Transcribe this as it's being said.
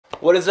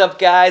What is up,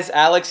 guys?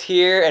 Alex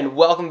here, and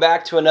welcome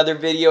back to another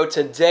video.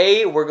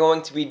 Today we're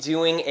going to be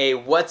doing a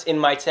what's in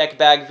my tech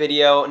bag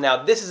video.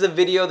 Now this is a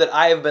video that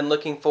I have been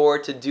looking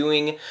forward to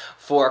doing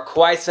for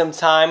quite some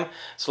time,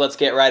 so let's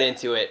get right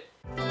into it.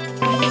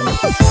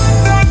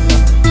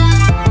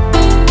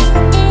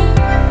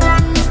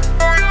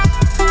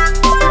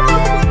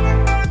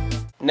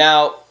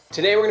 Now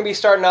today we're going to be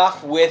starting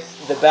off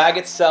with the bag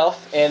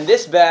itself, and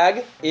this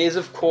bag is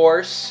of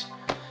course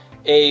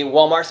a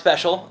Walmart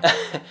special.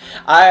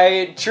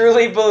 I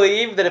truly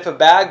believe that if a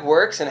bag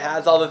works and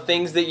has all the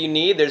things that you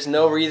need, there's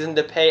no reason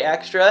to pay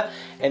extra,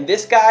 and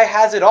this guy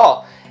has it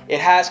all. It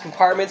has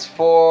compartments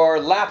for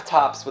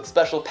laptops with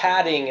special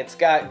padding. It's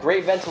got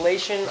great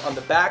ventilation on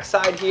the back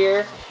side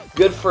here,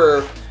 good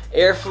for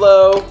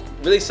airflow,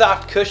 really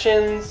soft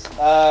cushions,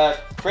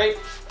 great.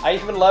 I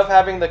even love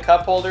having the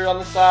cup holder on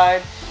the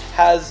side.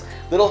 Has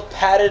little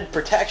padded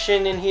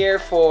protection in here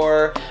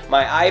for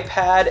my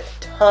iPad,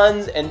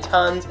 tons and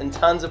tons and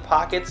tons of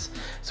pockets,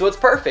 so it's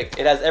perfect.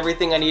 It has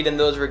everything I need in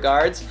those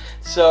regards.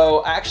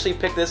 So I actually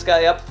picked this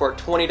guy up for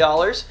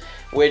 $20,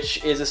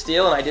 which is a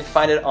steal, and I did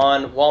find it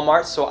on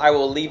Walmart, so I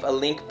will leave a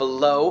link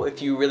below.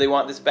 If you really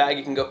want this bag,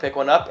 you can go pick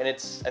one up, and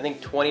it's I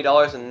think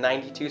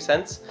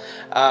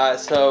 $20.92.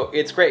 So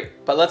it's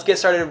great. But let's get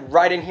started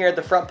right in here at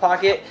the front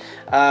pocket.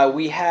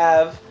 We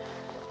have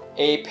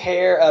a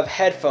pair of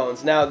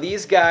headphones. Now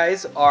these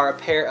guys are a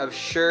pair of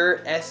Shure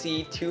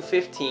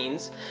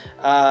SE215s.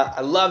 I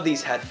love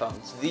these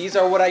headphones. These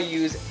are what I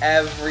use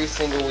every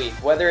single week,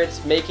 whether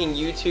it's making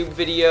YouTube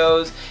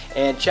videos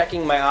and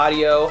checking my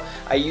audio.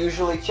 I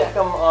usually check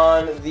them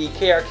on the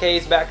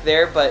KRKs back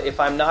there, but if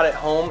I'm not at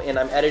home and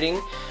I'm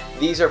editing,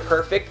 these are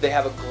perfect. They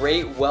have a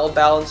great,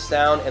 well-balanced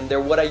sound, and they're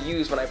what I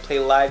use when I play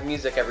live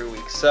music every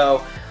week.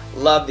 So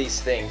love these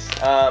things.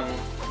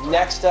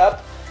 Next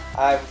up,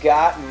 I've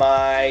got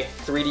my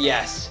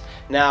 3DS.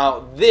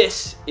 Now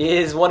this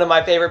is one of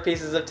my favorite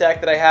pieces of tech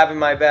that I have in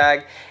my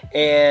bag,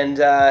 and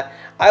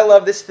I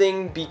love this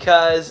thing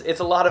because it's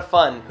a lot of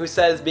fun. Who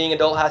says being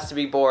adult has to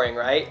be boring,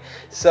 right?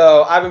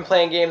 So I've been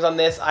playing games on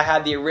this. I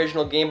had the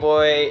original Game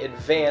Boy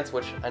Advance,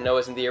 which I know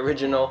isn't the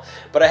original,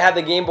 but I had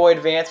the Game Boy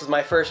Advance, was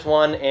my first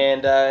one,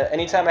 and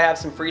anytime I have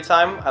some free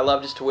time, I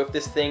love just to whip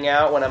this thing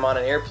out when I'm on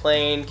an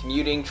airplane,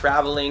 commuting,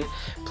 traveling,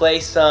 play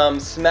some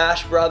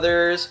Smash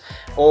Brothers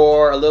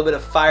or a little bit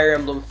of Fire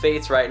Emblem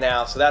Fates right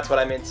now, so that's what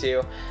I'm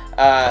into.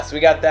 So we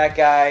got that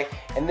guy,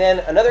 and then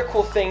another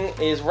cool thing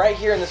is right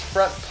here in this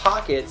front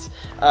pocket,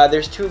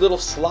 there's two little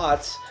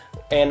slots,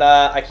 and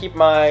I keep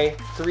my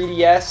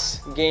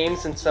 3DS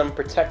games and some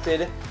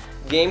protected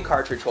game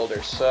cartridge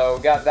holders, so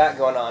got that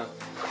going on.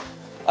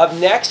 Up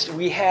next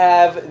we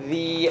have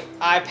the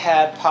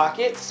iPad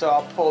pocket, so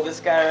I'll pull this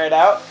guy right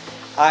out.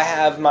 I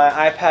have my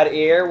iPad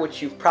Air,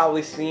 which you've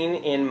probably seen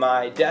in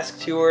my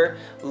desk tour.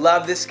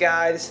 Love this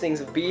guy. This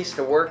thing's a beast,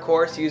 a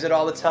workhorse. Use it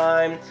all the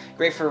time.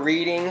 Great for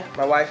reading.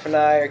 My wife and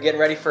I are getting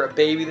ready for a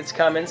baby that's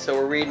coming, so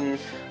we're reading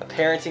a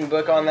parenting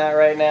book on that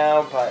right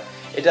now, but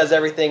it does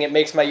everything. It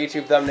makes my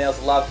YouTube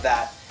thumbnails. Love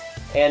that.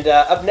 And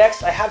up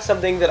next, I have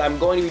something that I'm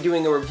going to be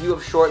doing a review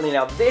of shortly.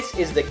 Now, this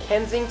is the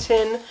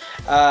Kensington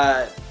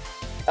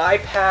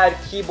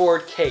iPad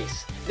keyboard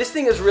case. This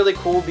thing is really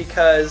cool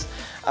because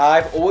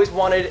I've always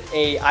wanted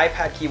a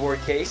iPad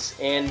keyboard case,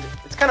 and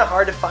it's kind of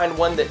hard to find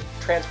one that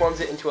transforms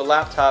it into a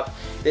laptop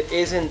that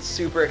isn't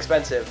super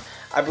expensive.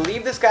 I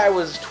believe this guy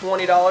was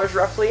 $20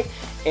 roughly,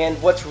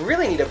 and what's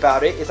really neat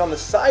about it is on the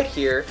side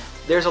here,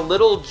 there's a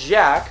little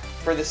jack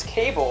for this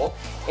cable,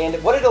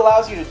 and what it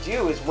allows you to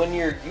do is when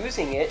you're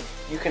using it,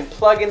 you can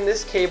plug in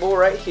this cable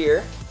right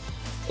here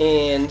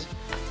and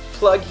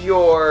plug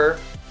your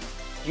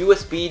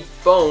USB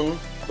phone,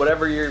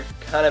 whatever your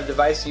kind of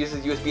device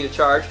uses USB to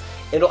charge.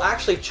 It'll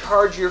actually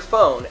charge your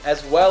phone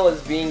as well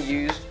as being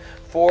used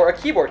for a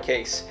keyboard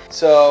case.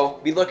 So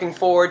be looking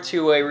forward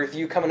to a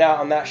review coming out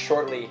on that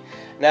shortly.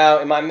 Now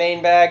in my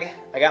main bag,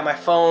 I got my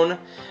phone.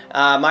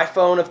 My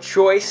phone of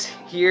choice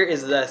here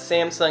is the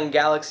Samsung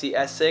Galaxy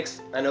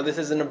S6. I know this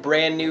isn't a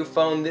brand new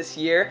phone this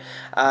year.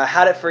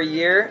 Had it for a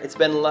year. It's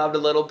been loved a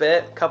little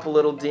bit. A couple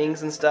little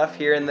dings and stuff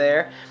here and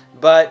there.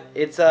 But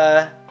it's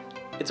a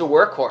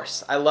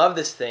workhorse. I love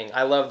this thing.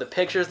 I love the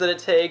pictures that it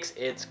takes.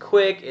 It's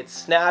quick, it's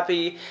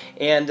snappy,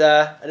 and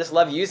I just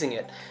love using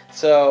it.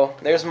 So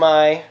there's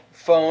my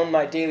phone,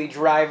 my daily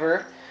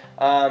driver.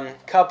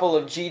 Couple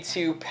of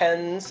G2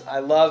 pens. I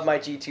love my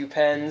G2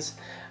 pens.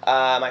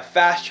 My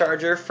fast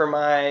charger for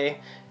my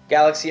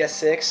Galaxy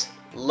S6.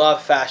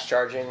 Love fast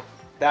charging.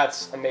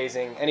 That's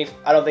amazing.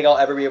 I don't think I'll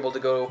ever be able to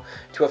go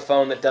to a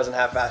phone that doesn't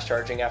have fast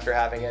charging after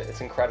having it. It's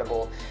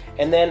incredible.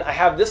 And then I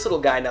have this little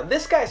guy. Now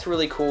this guy's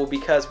really cool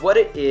because what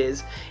it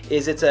is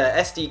it's a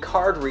SD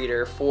card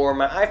reader for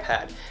my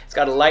iPad. It's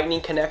got a lightning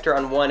connector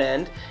on one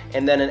end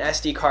and then an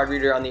SD card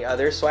reader on the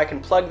other, so I can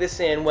plug this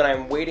in when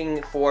I'm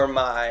waiting for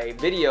my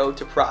video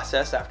to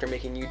process after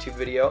making YouTube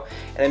video,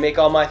 and I make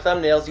all my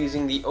thumbnails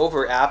using the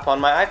Over app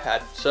on my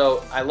iPad.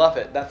 So I love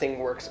it. That thing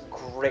works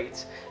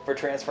great for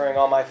transferring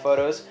all my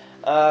photos.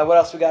 What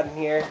else we got in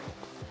here?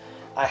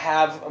 I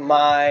have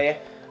my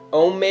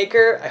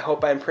Maker. I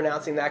hope I'm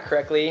pronouncing that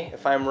correctly.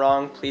 If I'm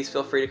wrong, please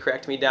feel free to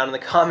correct me down in the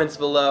comments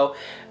below.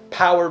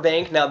 Power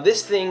bank. Now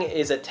this thing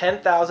is a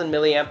 10,000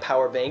 milliamp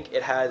power bank.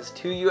 It has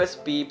 2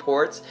 USB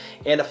ports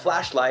and a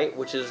flashlight,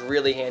 which is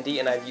really handy,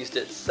 and I've used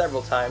it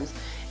several times.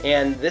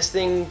 And this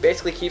thing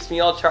basically keeps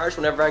me all charged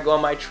whenever I go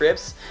on my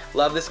trips.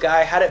 Love this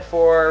guy. Had it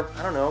for,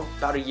 I don't know,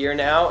 about a year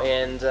now,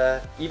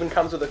 and even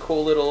comes with a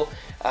cool little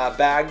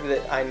bag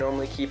that I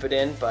normally keep it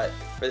in, but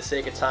for the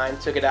sake of time,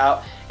 took it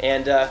out,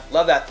 and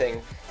love that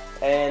thing.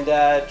 And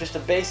just a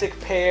basic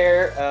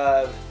pair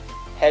of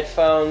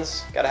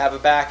headphones. Gotta have a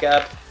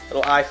backup.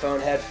 Little iPhone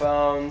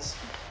headphones,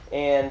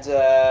 and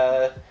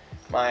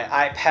my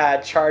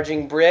iPad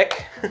charging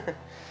brick.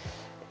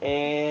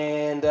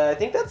 And I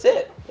think that's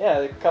it. Yeah,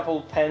 a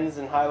couple pens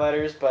and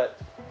highlighters, but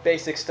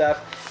basic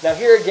stuff. Now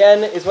here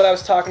again is what I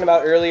was talking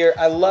about earlier.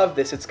 I love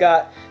this. It's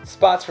got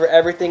spots for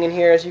everything in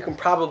here, as you can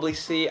probably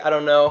see. I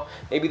don't know,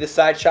 maybe the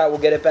side shot will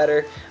get it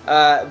better.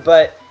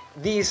 But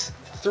these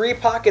 3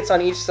 pockets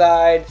on each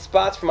side,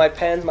 spots for my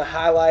pens, my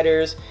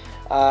highlighters.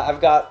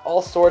 I've got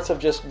all sorts of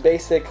just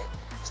basic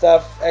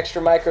stuff,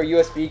 extra micro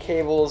USB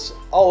cables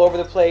all over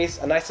the place,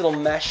 a nice little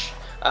mesh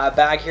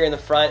bag here in the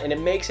front, and it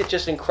makes it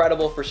just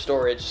incredible for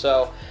storage.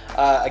 So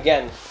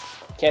again,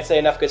 can't say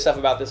enough good stuff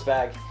about this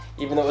bag,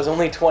 even though it was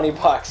only 20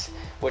 bucks,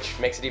 which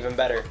makes it even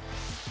better.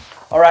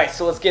 All right,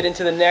 so let's get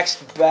into the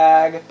next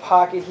bag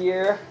pocket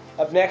here.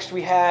 Up next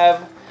we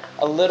have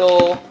a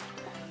little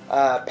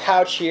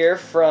pouch here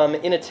from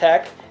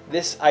Initech.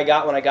 This I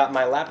got when I got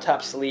my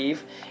laptop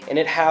sleeve, and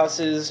it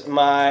houses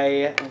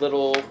my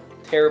little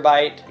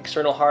terabyte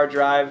external hard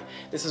drive.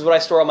 This is what I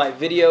store all my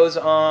videos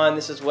on.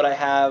 This is what I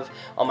have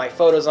all my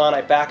photos on.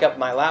 I back up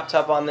my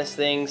laptop on this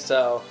thing,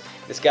 so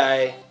this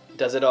guy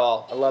does it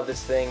all. I love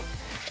this thing,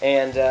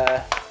 and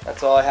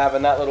that's all I have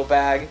in that little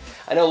bag.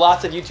 I know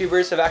lots of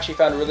YouTubers have actually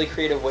found really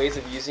creative ways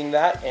of using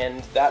that,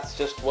 and that's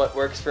just what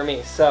works for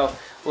me. So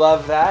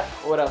love that.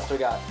 What else do we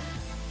got?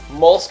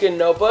 Moleskin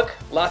notebook.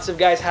 Lots of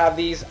guys have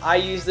these. I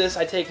use this.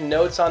 I take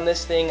notes on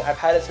this thing. I've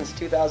had it since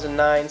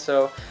 2009,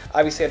 so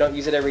obviously I don't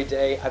use it every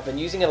day. I've been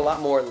using it a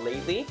lot more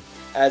lately,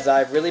 as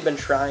I've really been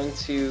trying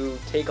to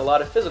take a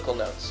lot of physical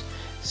notes.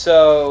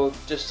 So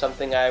just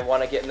something I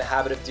want to get in the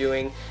habit of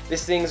doing.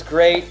 This thing's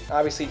great.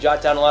 Obviously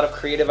jot down a lot of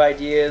creative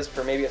ideas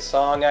for maybe a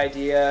song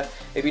idea,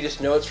 maybe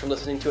just notes from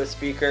listening to a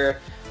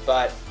speaker.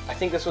 But I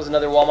think this was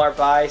another Walmart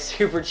buy,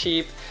 super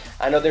cheap.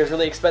 I know there's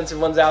really expensive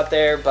ones out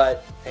there,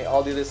 but they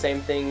all do the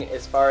same thing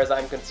as far as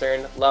I'm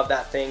concerned. Love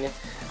that thing.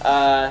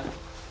 I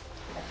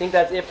think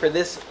that's it for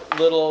this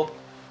little,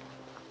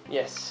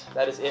 yes,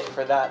 that is it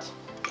for that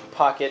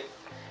pocket.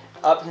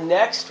 Up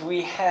next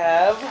we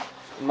have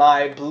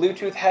my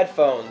Bluetooth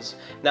headphones.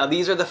 Now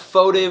these are the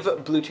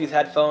Photive Bluetooth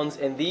headphones,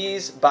 and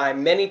these by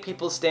many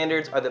people's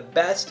standards are the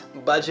best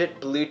budget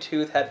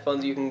Bluetooth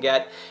headphones you can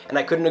get, and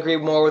I couldn't agree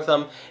more with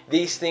them.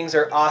 These things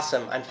are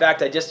awesome. In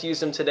fact, I just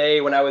used them today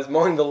when I was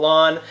mowing the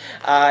lawn.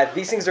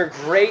 These things are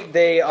great.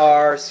 They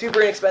are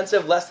super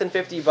inexpensive, less than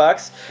 50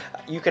 bucks.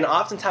 You can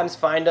oftentimes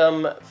find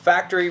them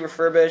factory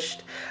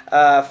refurbished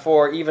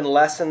for even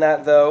less than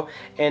that though.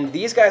 And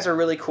these guys are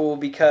really cool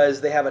because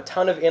they have a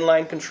ton of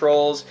inline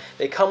controls.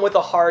 They come with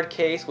a hard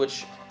case,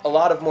 which a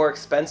lot of more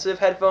expensive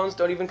headphones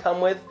don't even come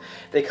with.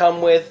 They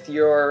come with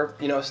your,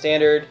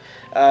 standard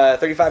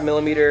 35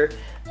 millimeter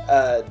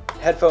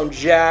headphone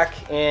jack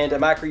and a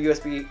micro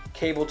USB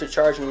cable to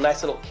charge, and a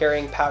nice little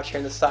carrying pouch here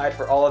on the side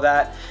for all of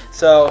that.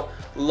 So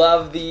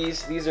love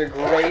these. These are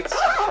great.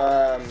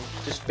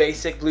 Just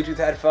basic Bluetooth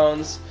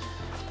headphones.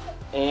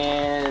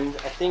 And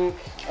I think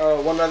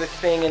one other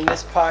thing in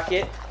this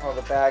pocket,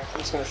 the bag,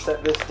 I'm just going to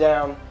set this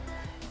down,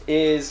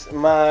 is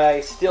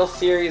my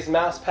SteelSeries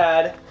mouse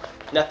pad.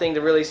 Nothing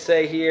to really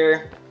say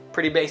here.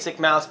 Pretty basic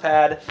mouse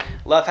pad.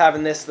 Love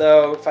having this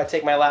though. If I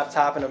take my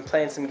laptop and I'm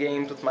playing some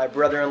games with my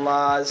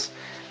brother-in-laws,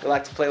 we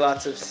like to play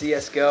lots of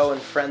CSGO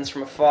and Friends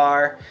from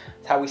Afar.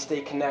 That's how we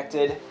stay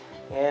connected.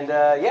 And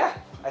yeah,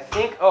 I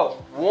think,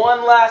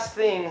 one last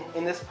thing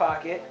in this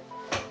pocket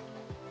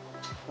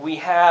we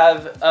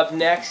have up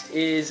next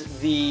is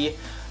the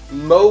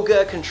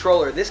Moga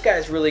controller. This guy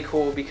is really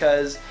cool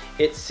because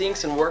it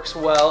syncs and works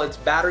well. It's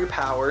battery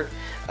powered,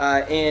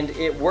 and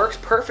it works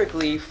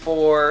perfectly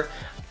for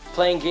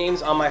playing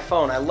games on my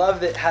phone. I love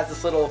that it has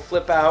this little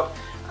flip out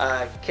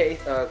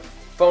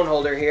phone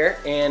holder here,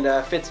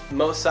 and fits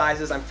most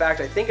sizes. In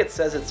fact, I think it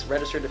says it's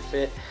registered to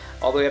fit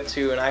all the way up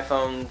to an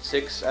iPhone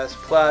 6s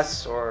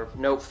Plus or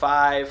Note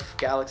 5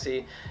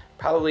 Galaxy.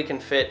 Probably can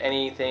fit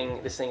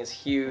anything. This thing is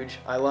huge.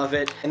 I love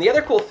it. And the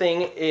other cool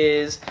thing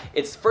is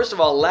it's, first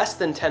of all, less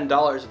than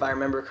 $10 if I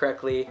remember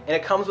correctly, and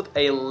it comes with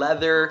a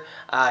leather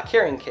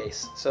carrying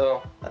case.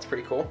 So that's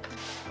pretty cool.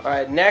 All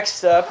right,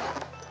 next up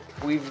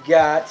we've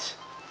got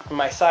in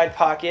my side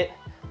pocket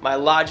my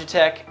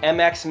Logitech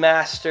MX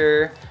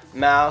Master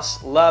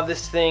mouse. Love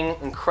this thing,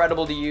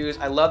 incredible to use.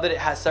 I love that it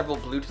has several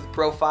Bluetooth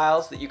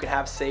profiles that you can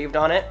have saved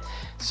on it,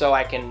 so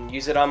I can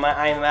use it on my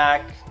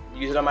iMac,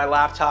 use it on my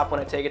laptop when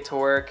I take it to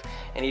work,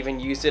 and even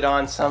used it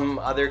on some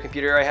other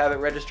computer I have it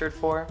registered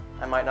for.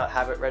 I might not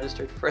have it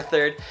registered for a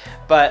third,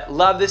 but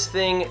love this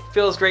thing. It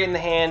feels great in the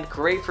hand,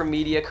 great for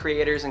media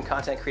creators and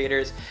content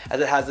creators, as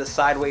it has this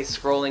sideways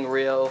scrolling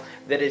reel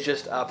that is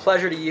just a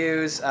pleasure to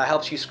use.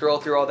 Helps you scroll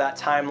through all that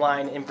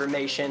timeline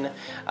information.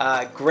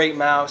 Great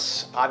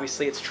mouse.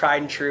 Obviously it's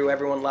tried and true,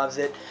 everyone loves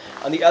it.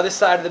 On the other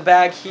side of the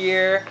bag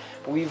here,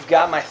 we've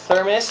got my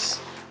thermos.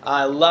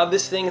 I love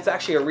this thing. It's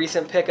actually a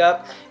recent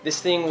pickup.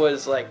 This thing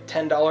was like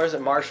 $10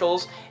 at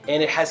Marshall's,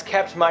 and it has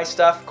kept my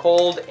stuff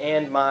cold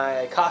and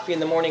my coffee in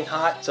the morning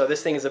hot. So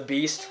this thing is a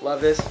beast. Love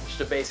this.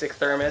 Just a basic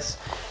thermos.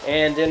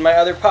 And in my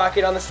other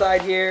pocket on the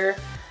side here,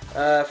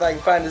 if I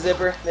can find the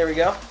zipper, there we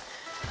go,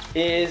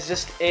 is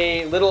just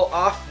a little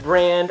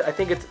off-brand, I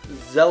think it's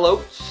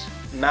Zelotes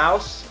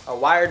mouse, a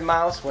wired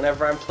mouse.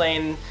 Whenever I'm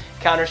playing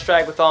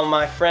Counter-Strike with all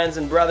my friends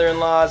and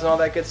brother-in-laws and all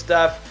that good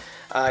stuff,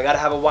 I gotta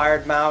have a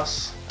wired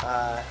mouse.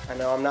 I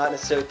know I'm not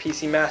necessarily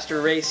PC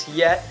Master Race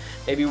yet,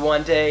 maybe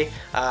one day,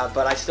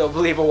 but I still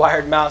believe a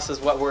wired mouse is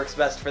what works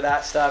best for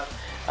that stuff.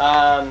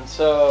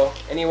 So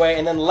anyway,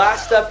 and then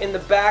last up in the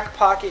back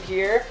pocket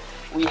here,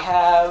 we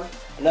have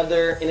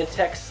another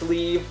Initech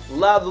sleeve.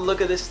 Love the look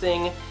of this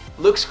thing.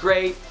 Looks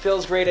great,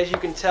 feels great, as you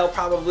can tell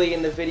probably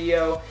in the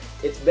video.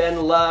 It's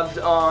been loved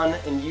on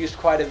and used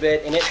quite a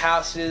bit, and it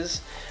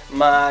houses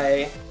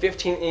my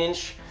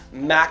 15-inch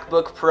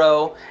MacBook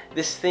Pro.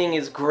 This thing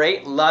is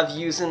great, love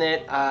using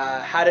it.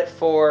 Had it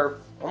for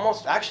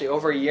almost actually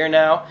over a year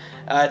now.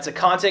 It's a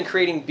content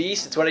creating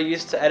beast. It's what I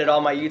use to edit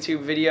all my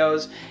YouTube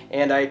videos,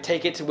 and I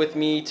take it with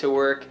me to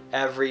work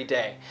every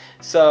day.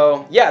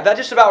 So yeah, that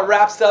just about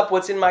wraps up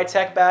what's in my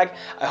tech bag.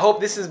 I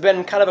hope this has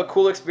been kind of a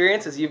cool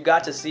experience, as you've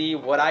got to see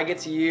what I get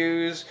to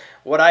use,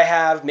 what I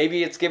have.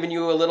 Maybe it's given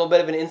you a little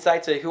bit of an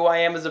insight to who I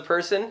am as a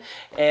person.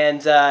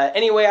 And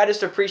anyway, I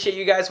just appreciate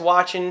you guys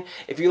watching.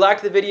 If you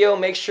liked the video,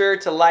 make sure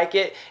to like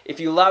it. If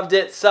you loved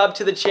it, sub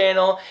to the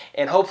channel,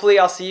 and hopefully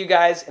I'll see you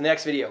guys in the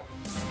next video.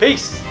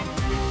 Peace!